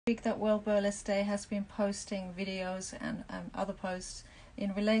Week that World Burlesque Day has been posting videos and other posts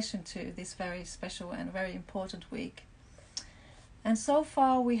in relation to this very special and very important week. And so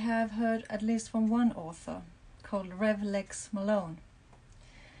far we have heard at least from one author called Rev Lex Malone.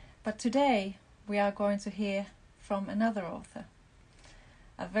 But today we are going to hear from another author,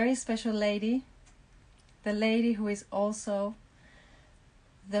 a very special lady, the lady who is also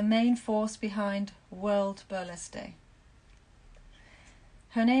the main force behind World Burlesque Day.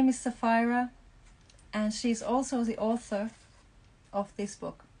 Her name is Sapphira, and she's also the author of this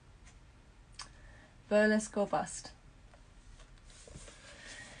book, Burlesque or Bust.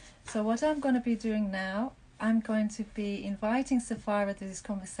 So what I'm going to be doing now, I'm going to be inviting Sapphira to this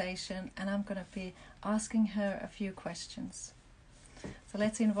conversation, and I'm going to be asking her a few questions. So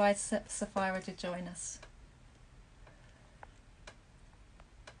let's invite Sapphira to join us.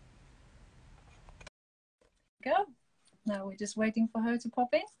 Go. Now we're just waiting for her to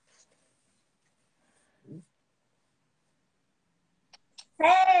pop in.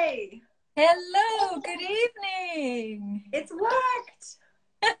 Hey! Hello, good evening. It's worked!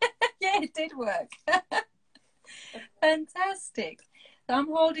 Yeah, it did work. Fantastic. So I'm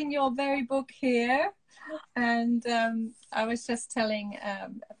holding your very book here, and I was just telling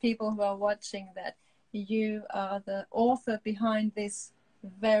people who are watching that you are the author behind this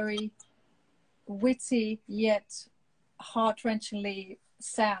very witty yet heart-wrenchingly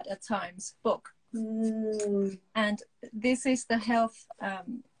sad at times book. And this is the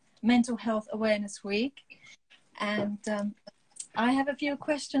mental health awareness week, and I have a few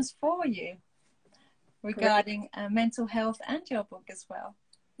questions for you regarding mental health and your book as well.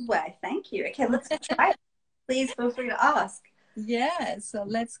 Well, thank you. Okay, let's try. Please feel free to ask. Yeah, so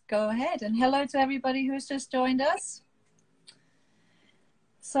let's go ahead. And hello to everybody who's just joined us.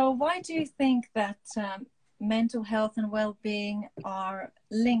 So why do you think that mental health and well-being are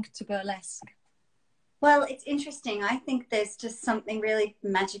linked to burlesque? Well, it's interesting. I think there's just something really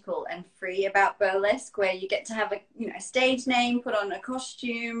magical and free about burlesque, where you get to have a stage name, put on a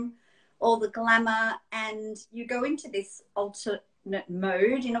costume, all the glamour, and you go into this alternate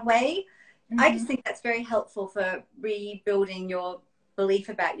mode in a way. I just think that's very helpful for rebuilding your belief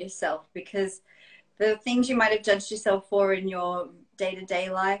about yourself, because the things you might have judged yourself for in your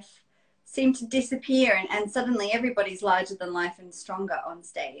day-to-day life seem to disappear, and suddenly everybody's larger than life and stronger on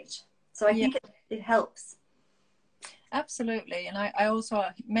stage. So I think it helps. Absolutely. And I also,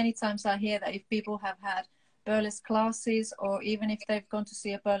 many times I hear that if people have had burlesque classes, or even if they've gone to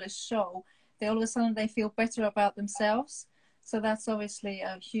see a burlesque show, they all of a sudden they feel better about themselves. So that's obviously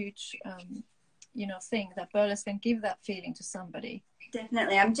a huge thing, that burlesque can give that feeling to somebody.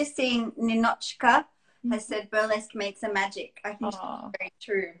 Definitely. I'm just seeing Ninochka has said burlesque makes a magic. I think it's very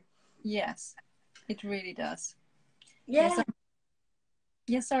true. Yes, it really does. Yeah.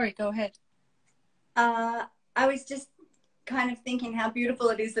 Yes, sorry, go ahead. I was just kind of thinking how beautiful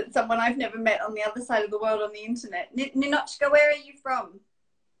it is that someone I've never met on the other side of the world on the internet. Ninochka, where are you from?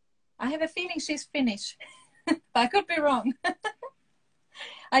 I have a feeling she's Finnish, but I could be wrong.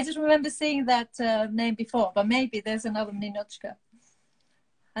 I just remember seeing that name before, but maybe there's another Ninochka.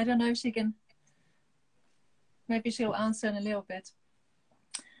 I don't know if she can. Maybe she'll answer in a little bit.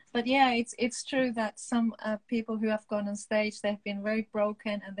 But yeah, it's true that some people who have gone on stage, they've been very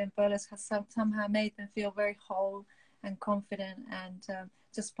broken, and then burlesque has somehow made them feel very whole and confident and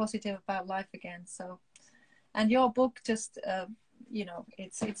just positive about life again. So, and your book just,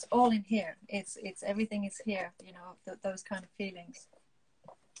 it's all in here. It's everything is here. Those kind of feelings.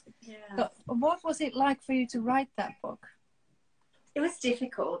 Yeah. But what was it like for you to write that book? It was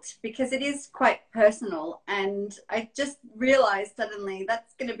difficult because it is quite personal, and I just realized suddenly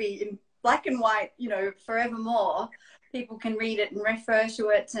that's going to be in black and white, forevermore. People can read it and refer to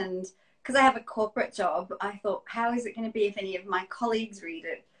it, and because I have a corporate job, I thought, how is it going to be if any of my colleagues read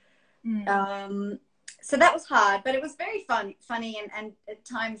it? So that was hard, but it was very funny and at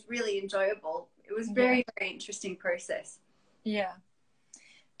times really enjoyable. It was very, very interesting process. Yeah.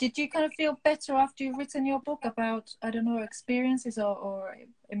 Did you kind of feel better after you've written your book about, I don't know, experiences or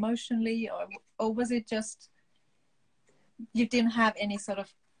emotionally, or was it just you didn't have any sort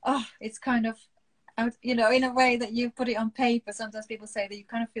of, it's kind of out, in a way that you put it on paper? Sometimes people say that you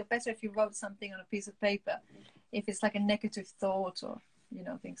kind of feel better if you wrote something on a piece of paper, if it's like a negative thought or,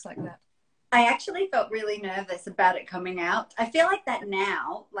 things like that. I actually felt really nervous about it coming out. I feel like that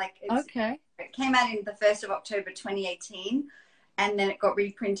now, it came out in the 1st of October 2018. And then it got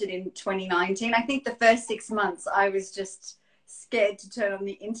reprinted in 2019. I think the first 6 months I was just scared to turn on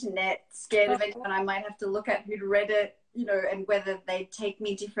the internet, scared of anyone I might have to look at who'd read it, and whether they'd take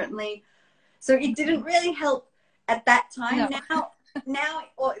me differently. So it didn't really help at that time. No. Now now,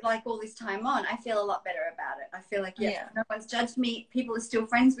 or like all this time on, I feel a lot better about it. I feel like, yeah, no one's judged me. People are still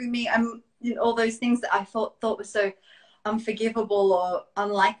friends with me. I'm, you know, all those things that I thought were so unforgivable or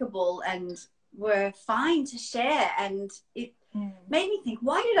unlikable and were fine to share. And it made me think,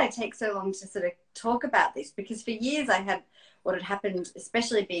 why did I take so long to sort of talk about this? Because for years I had what had happened,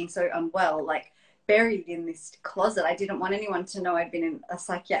 especially being so unwell, like buried in this closet. I didn't want anyone to know I'd been in a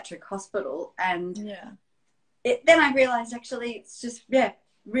psychiatric hospital. And then I realized actually it's just,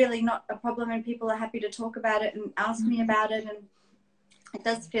 really not a problem, and people are happy to talk about it and ask me about it. And it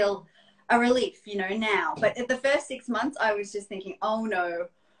does feel a relief, you know, now. But at the first 6 months, I was just thinking, oh no.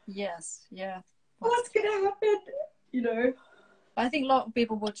 Yes, yeah. What's going to happen? You know? I think a lot of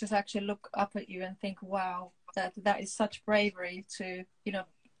people would just actually look up at you and think, wow, that is such bravery to, you know,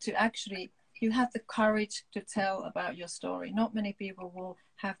 to actually, you have the courage to tell about your story. Not many people will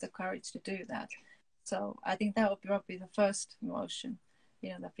have the courage to do that. So I think that would probably be the first emotion, you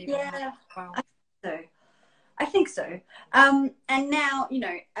know, that people have. Wow. I think so. And now, you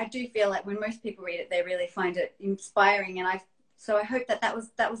know, I do feel like when most people read it, they really find it inspiring. And so I hope that was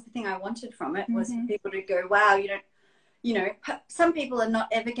the thing I wanted from it, was for people to go, wow, you know, some people are not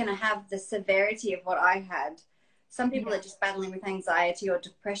ever going to have the severity of what I had. Some people are just battling with anxiety or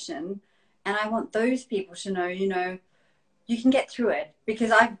depression. And I want those people to know, you know, you can get through it,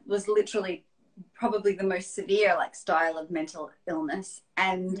 because I was literally probably the most severe like style of mental illness,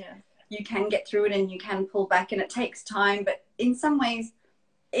 and you can get through it and you can pull back, and it takes time, but in some ways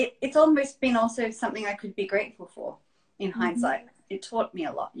it's almost been also something I could be grateful for in hindsight. It taught me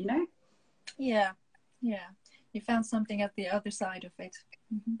a lot, you know. You found something at the other side of it.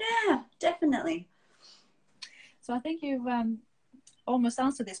 Yeah, definitely. So I think you've almost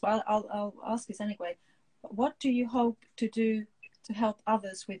answered this, but I'll ask this anyway. What do you hope to do to help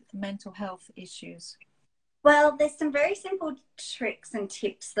others with mental health issues? Well, there's some very simple tricks and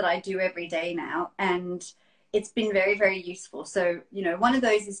tips that I do every day now, and it's been very, very useful. So, you know, one of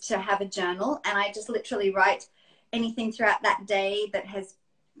those is to have a journal, and I just literally write anything throughout that day that has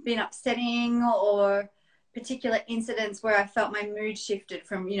been upsetting, or particular incidents where I felt my mood shifted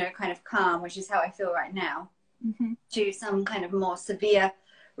from, you know, kind of calm, which is how I feel right now, to some kind of more severe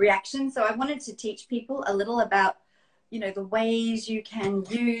reaction. So I wanted to teach people a little about, you know, the ways you can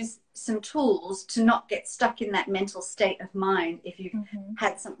use some tools to not get stuck in that mental state of mind if you've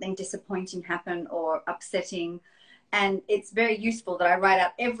had something disappointing happen or upsetting. And it's very useful that I write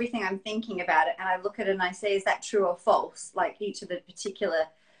out everything I'm thinking about it, and I look at it and I say, is that true or false? Like each of the particular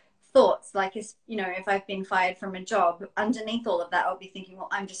thoughts, like, you know, if I've been fired from a job, underneath all of that I'll be thinking, well,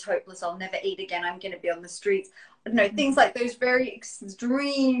 I'm just hopeless, I'll never eat again, I'm going to be on the streets. You know, things like those very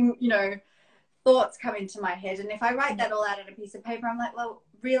extreme, you know, thoughts come into my head. And if I write that all out on a piece of paper, I'm like, well,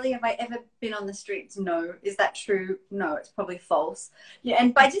 really, have I ever been on the streets? No. Is that true? No, it's probably false. Yeah.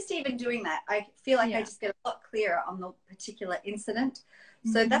 And by just even doing that, I feel like I just get a lot clearer on the particular incident.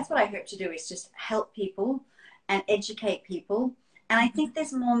 So that's what I hope to do, is just help people and educate people. And I think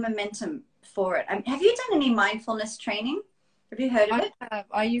there's more momentum for it. Have you done any mindfulness training? Have you heard of it? I have.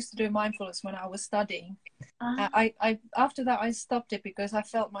 I used to do mindfulness when I was studying. I after that I stopped it because I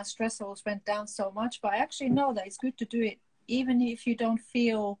felt my stress levels went down so much. But I actually know that it's good to do it even if you don't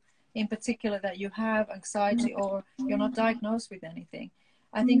feel in particular that you have anxiety or you're not diagnosed with anything.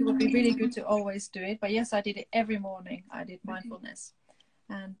 I think it would be really good to always do it. But yes, I did it every morning. I did mindfulness,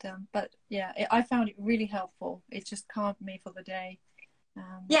 and but yeah, I found it really helpful. It just calmed me for the day.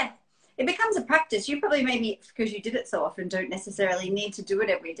 It becomes a practice. You probably, maybe because you did it so often, don't necessarily need to do it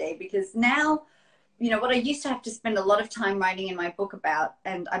every day, because now, you know, what I used to have to spend a lot of time writing in my book about,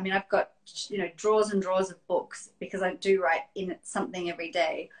 and I mean, I've got, you know, drawers and drawers of books because I do write in something every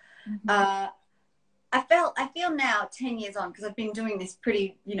day. I feel now 10 years on, because I've been doing this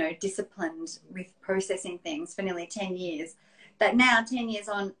pretty, you know, disciplined with processing things for nearly 10 years, that now 10 years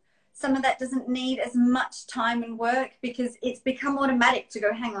on, some of that doesn't need as much time and work, because it's become automatic to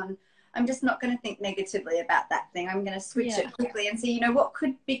go, hang on, I'm just not going to think negatively about that thing. I'm going to switch it quickly and see, you know, what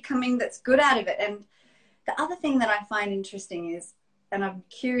could be coming that's good out of it. And the other thing that I find interesting is, and I'm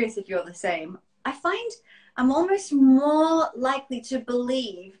curious if you're the same, I find I'm almost more likely to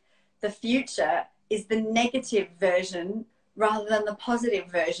believe the future is the negative version rather than the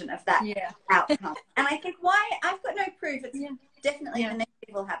positive version of that outcome. And I think, why? I've got no proof it's definitely the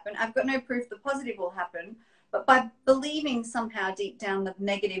negative will happen. I've got no proof the positive will happen. But by believing somehow deep down the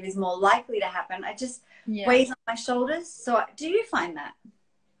negative is more likely to happen, it just weighs on my shoulders. So do you find that?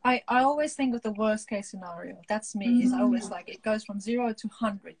 I always think of the worst case scenario. That's me. It's always like it goes from 0 to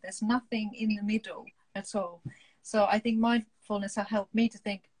 100. There's nothing in the middle at all. So I think mindfulness has helped me to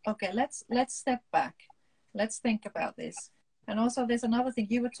think, okay, let's step back. Let's think about this. And also there's another thing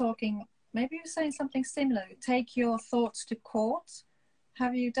you were talking, maybe you were saying something similar, take your thoughts to court.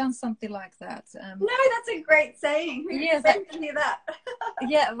 Have you done something like that? No, that's a great saying. Yeah, to hear that.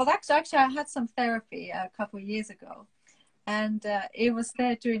 Yeah, well, actually, I had some therapy a couple of years ago, and it was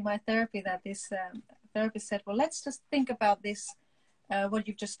there during my therapy that this therapist said, well, let's just think about this, what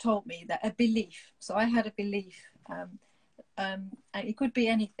you've just told me, that a belief. So I had a belief, and it could be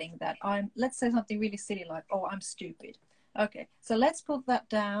anything that let's say something really silly like, oh, I'm stupid. Okay, so let's put that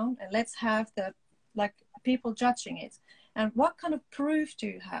down and let's have people judging it. And what kind of proof do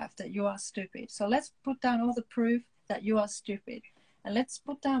you have that you are stupid? So let's put down all the proof that you are stupid. And let's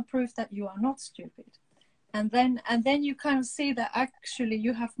put down proof that you are not stupid. And then you kind of see that actually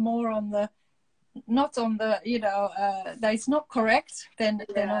you have more on the, not on the, that it's not correct than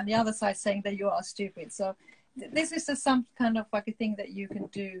on the other side saying that you are stupid. So this is just some kind of like a thing that you can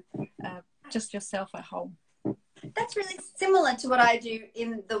do just yourself at home. That's really similar to what I do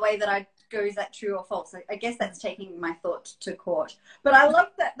in the way that I go, is that true or false? I guess that's taking my thought to court. But I love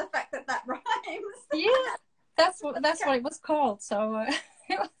the fact that rhymes. Yeah, that's what it was called. So,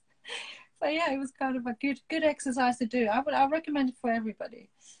 yeah, it was kind of a good exercise to do. I recommend it for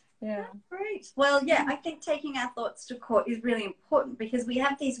everybody. Yeah. That's great. Well, yeah, I think taking our thoughts to court is really important because we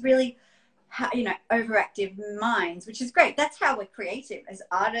have these really, overactive minds, which is great. That's how we're creative as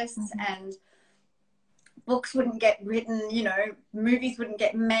artists, and books wouldn't get written, movies wouldn't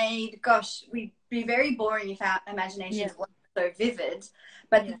get made. Gosh, we'd be very boring if our imaginations weren't so vivid.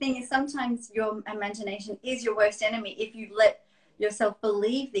 But the thing is, sometimes your imagination is your worst enemy if you let yourself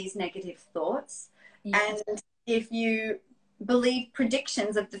believe these negative thoughts. And if you believe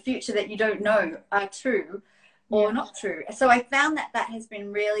predictions of the future that you don't know are true or not true. So I found that has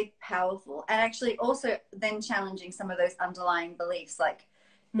been really powerful, and actually also then challenging some of those underlying beliefs, like,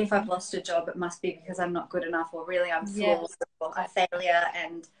 if I've lost a job, it must be because I'm not good enough, or really I'm flawed, or a failure,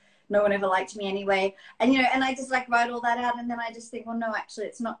 and no one ever liked me anyway. And, and I just write all that out. And then I just think, well, no, actually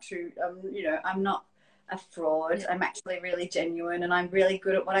it's not true. I'm not a fraud. I'm actually really genuine, and I'm really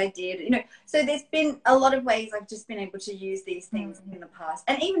good at what I did. So there's been a lot of ways I've just been able to use these things in the past.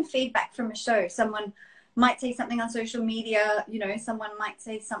 And even feedback from a show. Someone might say something on social media, someone might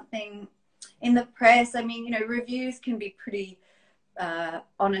say something in the press. I mean, reviews can be pretty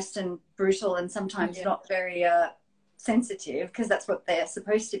honest and brutal, and sometimes not very sensitive, because that's what they're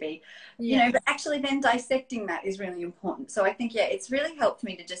supposed to be. But actually then dissecting that is really important. So I think it's really helped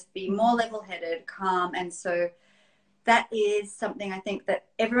me to just be more level-headed, calm, and so that is something I think that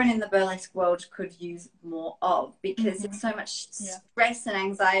everyone in the burlesque world could use more of, because it's so much stress and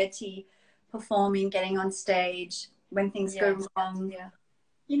anxiety performing, getting on stage when things go wrong.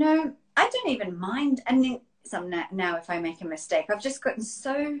 I don't even mind. I mean, now if I make a mistake, I've just gotten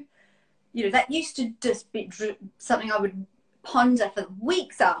so, that used to just be something I would ponder for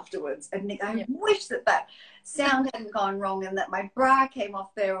weeks afterwards and think, I wish that sound hadn't gone wrong, and that my bra came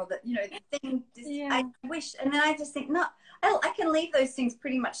off there, or that, the thing, I wish. And then I just think, no, I can leave those things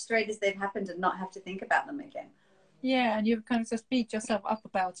pretty much straight as they've happened and not have to think about them again. Yeah, and you kind of just beat yourself up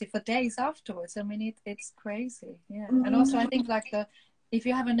about it for days afterwards. I mean, it's crazy. Yeah. And also I think if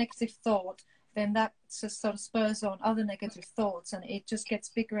you have a negative thought, then that just sort of spurs on other negative thoughts, and it just gets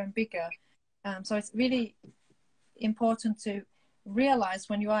bigger and bigger. So it's really important to realize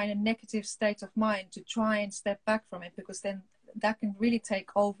when you are in a negative state of mind to try and step back from it, because then that can really take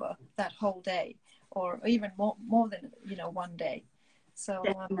over that whole day, or even more than one day. So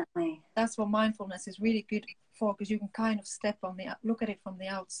that's what mindfulness is really good for, because you can kind of look at it from the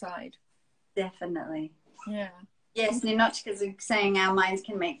outside. Definitely. Yeah. Yes, Ninochka's saying our minds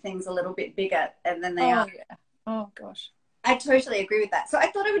can make things a little bit bigger than they are. Yeah. Oh, gosh. I totally agree with that. So I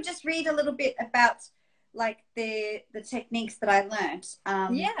thought I would just read a little bit about the techniques that I learnt.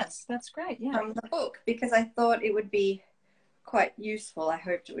 Yes, that's great. Yeah. From the book, because I thought it would be quite useful. I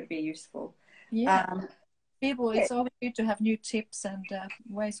hoped it would be useful. Yeah. It's always good to have new tips and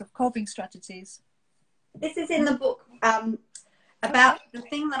ways of coping strategies. This is in the book. About the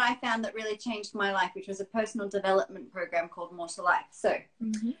thing that I found that really changed my life, which was a personal development program called More to Life. So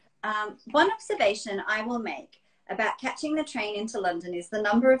one observation I will make about catching the train into London is the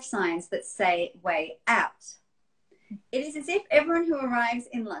number of signs that say way out. It is as if everyone who arrives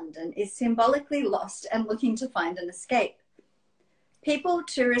in London is symbolically lost and looking to find an escape. People,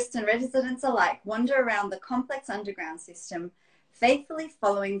 tourists and residents alike wander around the complex underground system, faithfully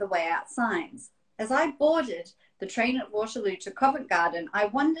following the way out signs. As I boarded the train at Waterloo to Covent Garden, I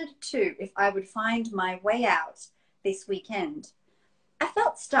wondered too if I would find my way out this weekend. I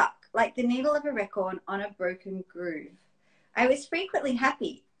felt stuck, like the needle of a record on a broken groove. I was frequently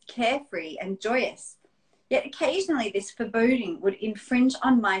happy, carefree and joyous, Yet occasionally this foreboding would infringe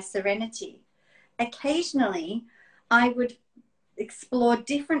on my serenity. Occasionally I would explore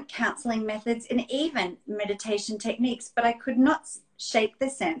different counseling methods and even meditation techniques, but I could not shake the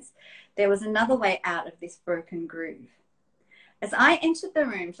sense there was another way out of this broken groove. As I entered the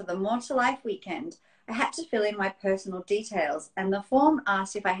room for the More to Life weekend, I had to fill in my personal details, and the form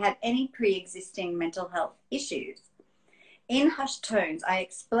asked if I had any pre-existing mental health issues. In hushed tones, I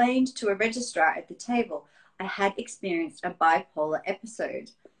explained to a registrar at the table I had experienced a bipolar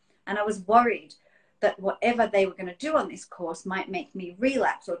episode, and I was worried that whatever they were going to do on this course might make me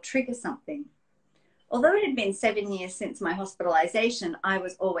relapse or trigger something. Although it had been 7 years since my hospitalization, I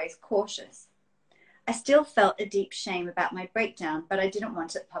was always cautious. I still felt a deep shame about my breakdown, but I didn't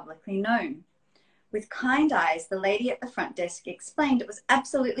want it publicly known. With kind eyes, the lady at the front desk explained it was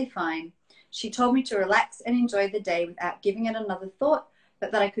absolutely fine. She told me to relax and enjoy the day without giving it another thought,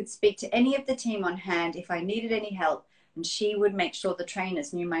 but that I could speak to any of the team on hand if I needed any help, and she would make sure the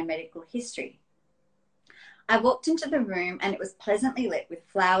trainers knew my medical history. I walked into the room and it was pleasantly lit with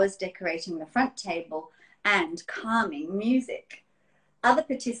flowers decorating the front table and calming music. Other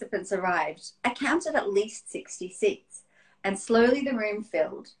participants arrived. I counted at least 60 seats, and slowly the room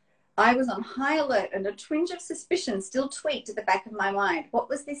filled. I was on high alert, and a twinge of suspicion still tweaked at the back of my mind. What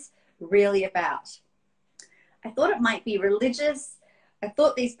was this really about? I thought it might be religious. I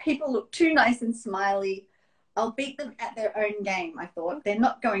thought these people looked too nice and smiley. I'll beat them at their own game, I thought. They're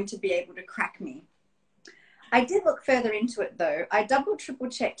not going to be able to crack me. I did look further into it, though. I double, triple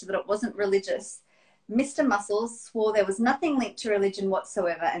checked that it wasn't religious. Mr. Muscles swore there was nothing linked to religion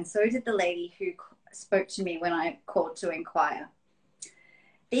whatsoever, and so did the lady who spoke to me when I called to inquire.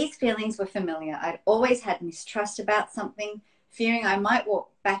 These feelings were familiar. I'd always had mistrust about something, fearing I might walk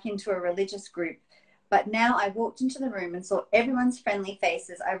back into a religious group. But now I walked into the room and saw everyone's friendly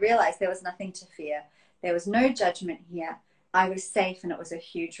faces. I realized there was nothing to fear. There was no judgment here. I was safe, and it was a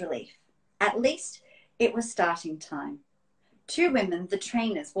huge relief. At least it was starting time. 2 women, the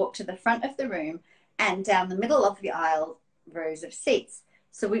trainers, walked to the front of the room and down the middle of the aisle, rows of seats.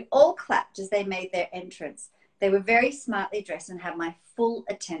 So we all clapped as they made their entrance. They were very smartly dressed and had my full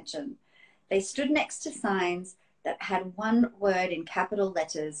attention. They stood next to signs that had one word in capital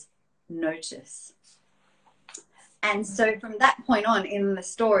letters: notice. And so from that point on in the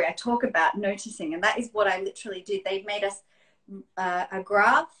story, I talk about noticing, and that is what I literally did. They made us a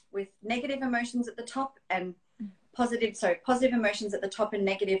graph with negative emotions at the top and positive emotions at the top and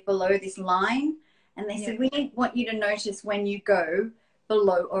negative below this line. And they said, we want you to notice when you go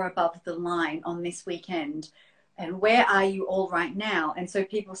below or above the line on this weekend. And where are you all right now? And so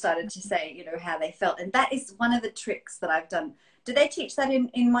people started to say, you know, how they felt. And that is one of the tricks that I've done. Do they teach that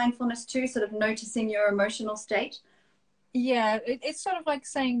in mindfulness too, sort of noticing your emotional state? Yeah, it's sort of like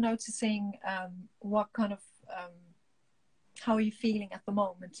noticing what kind of, how are you feeling at the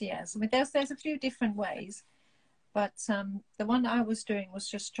moment? Yes, I mean, there's a few different ways, but the one I was doing was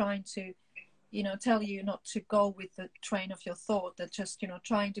just trying to, you know, tell you not to go with the train of your thought, that just, you know,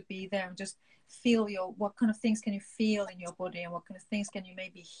 trying to be there and just feel what kind of things can you feel in your body, and what kind of things can you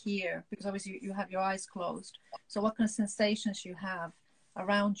maybe hear, because obviously you have your eyes closed. So what kind of sensations you have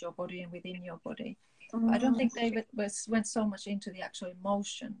around your body and within your body. I don't think David went so much into the actual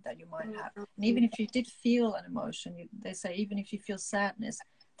emotion that you might have. And even if you did feel an emotion, they say even if you feel sadness,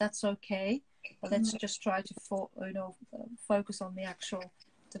 that's okay. But let's just try to focus on the actual,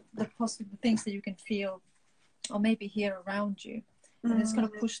 the possible things that you can feel or maybe hear around you. And it's going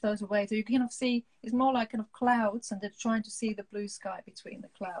to push those away. So you kind of see, it's more like kind of clouds, and they're trying to see the blue sky between the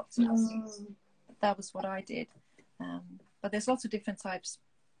clouds. That was what I did. But there's lots of different types.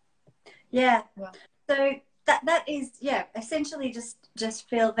 Yeah. Well, so that is, essentially just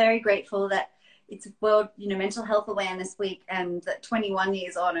feel very grateful that it's World, Mental Health Awareness Week, and that 21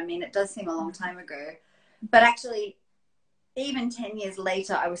 years on, I mean, it does seem a long time ago, but actually even 10 years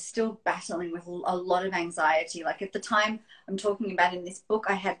later, I was still battling with a lot of anxiety. Like at the time I'm talking about in this book,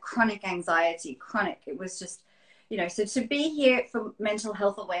 I had chronic anxiety, It was just, so to be here for Mental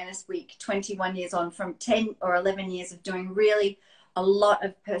Health Awareness Week, 21 years on, from 10 or 11 years of doing really a lot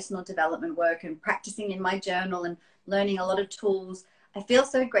of personal development work and practicing in my journal and learning a lot of tools, I feel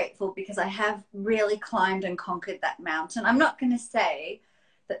so grateful because I have really climbed and conquered that mountain. I'm not going to say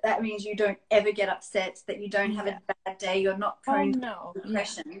that means you don't ever get upset, that you don't have a bad day, you're not prone to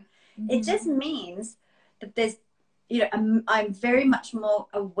depression. It just means that there's, I'm very much more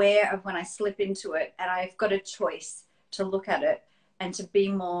aware of when I slip into it, and I've got a choice to look at it and to be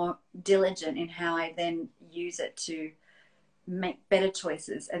more diligent in how I then use it to make better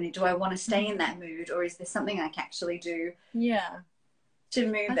choices. And do I want to stay in that mood, or is there something I can actually do to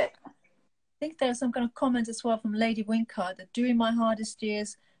move it? think there's some kind of comment as well from Lady Winkard that during my hardest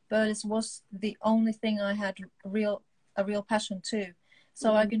years, burlesque was the only thing I had a real passion to.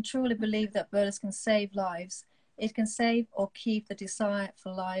 So I can truly believe that burlesque can save lives. It can save or keep the desire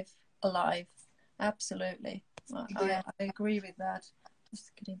for life alive. Absolutely. I agree with that.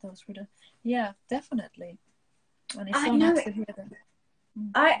 Just getting those through the... Yeah, definitely. And it's so nice to hear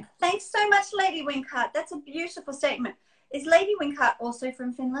that. Thanks so much, Lady Winkart. That's a beautiful statement. Is Lady Winkart also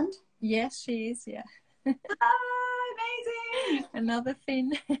from Finland? Yes, she is, yeah. Amazing! Another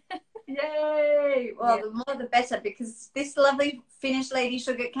Finn. Yay! Well, the more the better, because this lovely Finnish lady,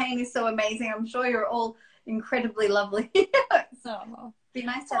 Sugar Kane, is so amazing. I'm sure you're all incredibly lovely. So be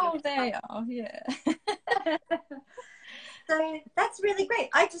nice to have they are, yeah. So that's really great.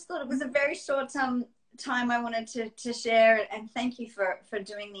 I just thought it was a very short time I wanted to share, and thank you for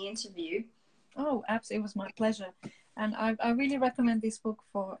doing the interview. Oh, absolutely. It was my pleasure. And I really recommend this book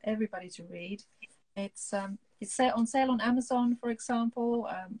for everybody to read. It's on sale on Amazon, for example.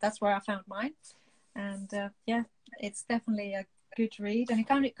 That's where I found mine. And yeah, it's definitely a good read. And it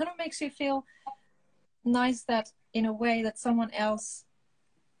kind of makes you feel nice that in a way that someone else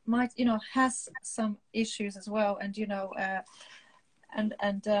might, has some issues as well. And,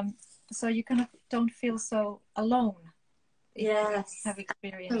 so you kind of don't feel so alone. Yes. Have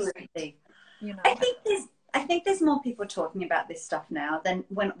experienced. Absolutely. I think there's more people talking about this stuff now than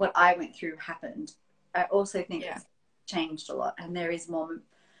when what I went through happened. I also think it's changed a lot, and there is more.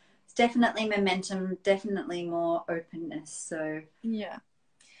 It's definitely momentum, definitely more openness. So yeah,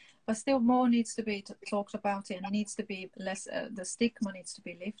 but still more needs to be talked about it, and it needs to be less. The stigma needs to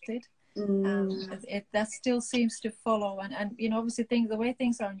be lifted. That still seems to follow, and obviously the way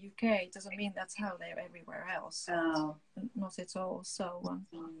things are in UK doesn't mean that's how they're everywhere else. Oh, not at all. So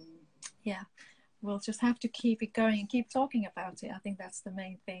yeah. We'll just have to keep it going and keep talking about it. I think that's the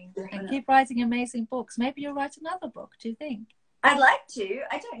main thing. And keep writing amazing books. Maybe you'll write another book, do you think? I'd like to.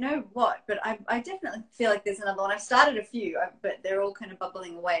 I don't know what, but I definitely feel like there's another one. I've started a few, but they're all kind of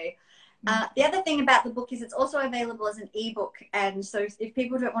bubbling away. The other thing about the book is it's also available as an ebook. And so if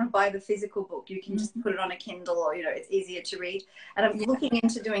people don't want to buy the physical book, you can just put it on a Kindle, or, it's easier to read. And I'm looking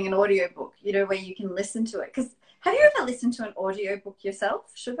into doing an audiobook, where you can listen to it. Because have you ever listened to an audiobook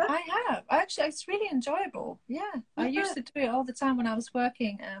yourself, Sugar? I have. Actually, it's really enjoyable. Yeah. I used to do it all the time when I was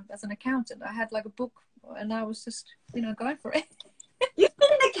working as an accountant. I had like a book and I was just, going for it. You've been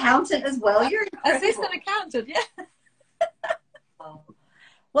an accountant as well. You're incredible. Assistant accountant, yeah.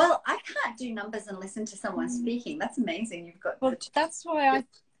 Well, I can't do numbers and listen to someone speaking. That's amazing. You've got. Well, that's why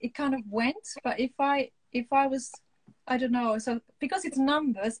it kind of went. But if I was, I don't know. So because it's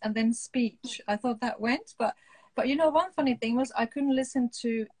numbers and then speech, I thought that went. But one funny thing was I couldn't listen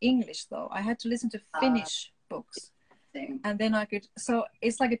to English though. I had to listen to Finnish books, and then I could. So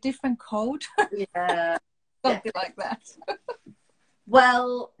it's like a different code. Yeah, something like that.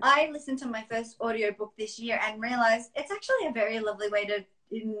 Well, I listened to my first audiobook this year and realized it's actually a very lovely way to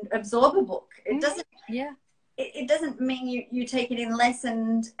absorb a book. It doesn't. Yeah. It doesn't mean you take it in less,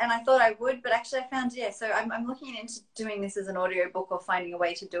 and I thought I would, but actually I found so I'm looking into doing this as an audiobook or finding a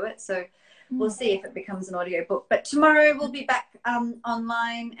way to do it. So we'll see if it becomes an audiobook. But tomorrow we'll be back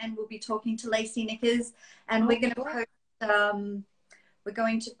online, and we'll be talking to Lacey Knickers, and we're going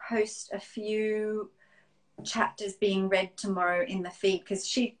to post a few chapters being read tomorrow in the feed, because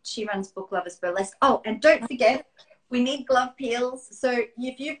she runs Book Lovers Burlesque. Oh, and don't forget, we need glove peels. So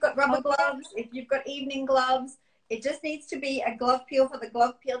if you've got rubber gloves, if you've got evening gloves, it just needs to be a glove peel for the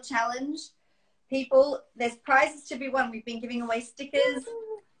glove peel challenge. People, there's prizes to be won. We've been giving away stickers.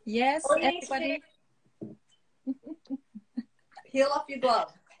 Yes, everybody. Peel off your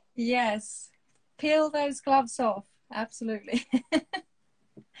glove. Yes, peel those gloves off. Absolutely.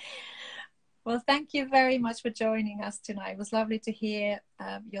 Well, thank you very much for joining us tonight. It was lovely to hear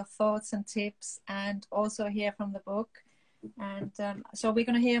your thoughts and tips, and also hear from the book. And so we're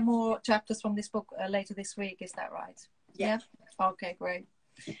going to hear more chapters from this book later this week. Is that right? Yeah. Okay, great.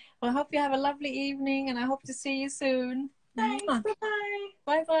 Well, I hope you have a lovely evening, and I hope to see you soon. Thanks. Bye-bye.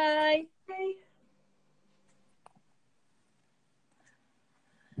 Bye-bye. Bye.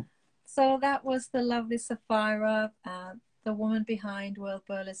 So that was the lovely Sapphira, the woman behind World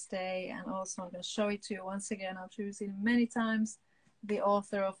Burlesque Day, and also I'm going to show it to you once again. I've chosen it many times, the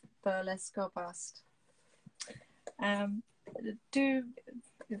author of Burlesque or Bust. Do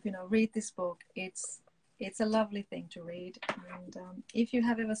read this book. It's a lovely thing to read, and if you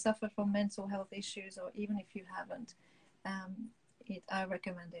have ever suffered from mental health issues, or even if you haven't, I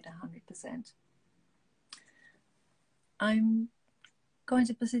recommend it 100%. I'm going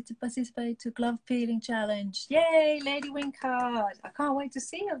to participate to glove peeling challenge. Yay, Lady Winkard! I can't wait to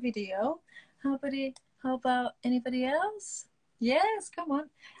see your video. How about anybody else? Yes, come on.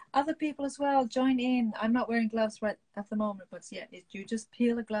 Other people as well, join in. I'm not wearing gloves right at the moment, but yeah, you just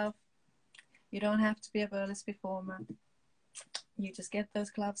peel a glove. You don't have to be a burlesque performer. You just get those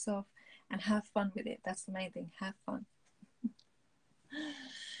gloves off and have fun with it. That's the main thing. Have fun.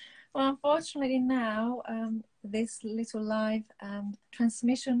 Well, unfortunately now this little live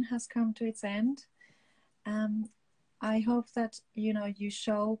transmission has come to its end. I hope that you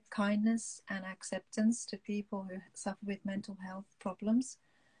show kindness and acceptance to people who suffer with mental health problems,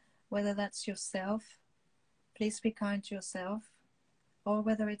 whether that's yourself, please be kind to yourself, or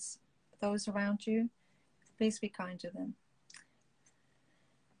whether it's those around you, please be kind to them.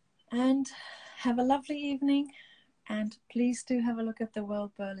 And have a lovely evening, and please do have a look at the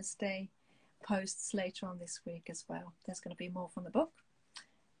World Burlesque Day posts later on this week as well. There's going to be more from the book,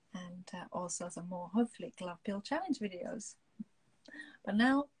 and also some more, hopefully, glove peel challenge videos. But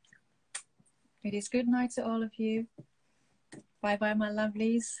now, it is good night to all of you. Bye bye, my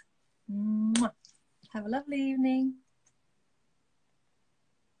lovelies. Mwah. Have a lovely evening.